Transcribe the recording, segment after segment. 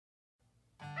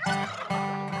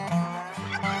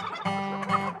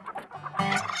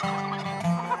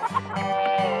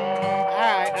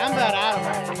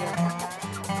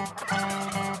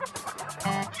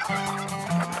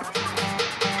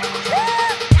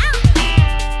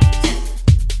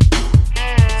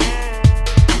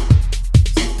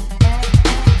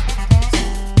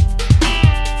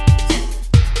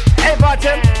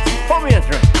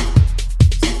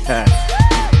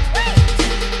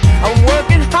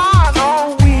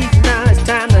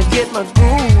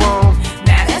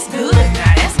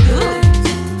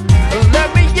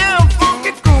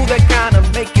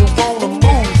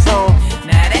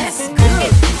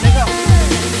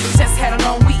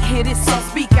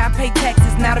I pay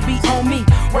taxes, now to be on me.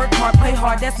 Work hard, play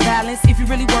hard, that's balance. If you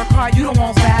really work hard, you don't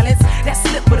want balance. That's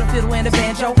slip with a fiddle and a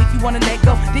banjo. If you wanna let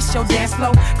go, this your dance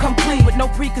flow. Come clean with no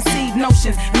preconceived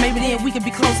notions, and maybe then we can be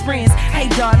close friends. Hey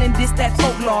darling, this that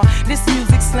folklore. This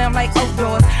music slam like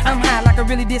outdoors. I'm high like I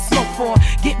really did smoke for.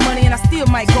 Get money and I still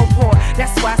might go poor.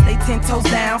 That's why I stay 10 toes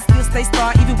down. Still stay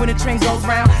star even when the trend goes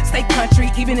round. Stay country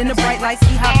even in the bright lights.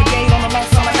 See hot brigade on a long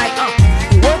summer night.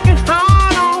 Working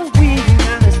hard all week,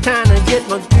 now it's time to get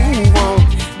my groove on.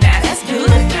 Now that's good,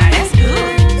 now that's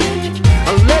good.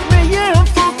 Let me hear a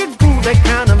funky groove that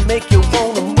kinda make you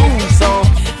wanna move, so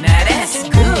now that's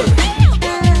good.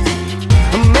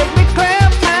 Make me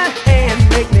clap my hands,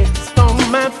 make me stomp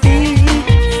my feet.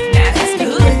 Now that's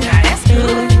good, now that's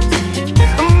good.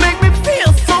 Make me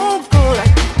feel so good, I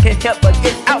can't help but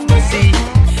get out my seat.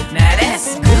 Now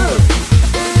that's good.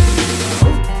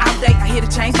 All day I hear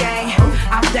the chain gang.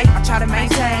 All day I try to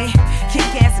maintain.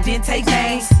 Kick ass and then take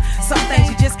names. Some things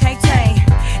you just can't tame.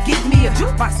 Get me a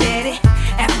jukebox daddy.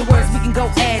 Afterwards we can go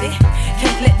at it.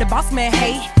 Can't let the boss man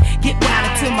hate. Get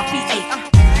wild until my feet ache.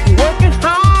 Working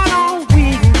hard all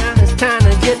week, now it's time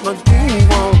to get my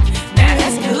groove on. Now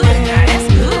that's good, now that's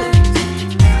good.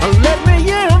 Let me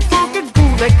hear a funky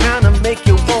groove that kinda make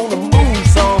you wanna move,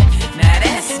 so now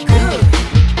that's good.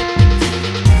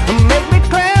 Make me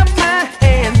clap my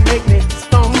hands, make me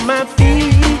stomp my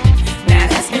feet. Now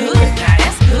that's good, now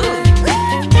that's good.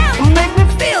 Make me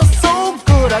feel so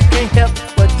good, I can't help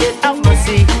but get out my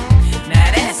seat. Now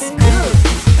that's good.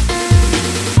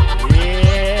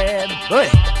 Yeah, boy.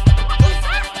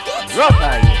 Rough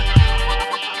out here.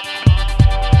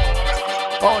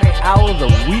 40 hours a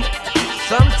week,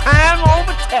 sometime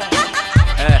overtime.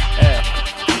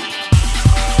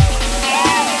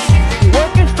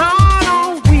 Working hard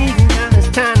all week, now it's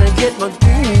time to get my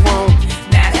groove on.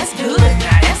 Now that's good,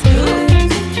 now that's good.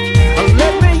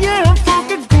 Let me hear a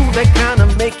funky groove that kinda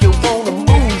make you wanna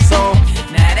move, so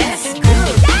Now that's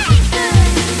good.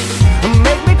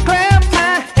 make me clap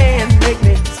my hands, make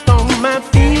me stomp my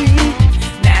feet.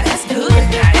 Now that's good,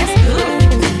 now that's good.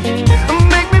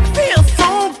 Make me feel so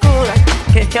good, I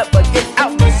can't help but get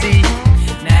out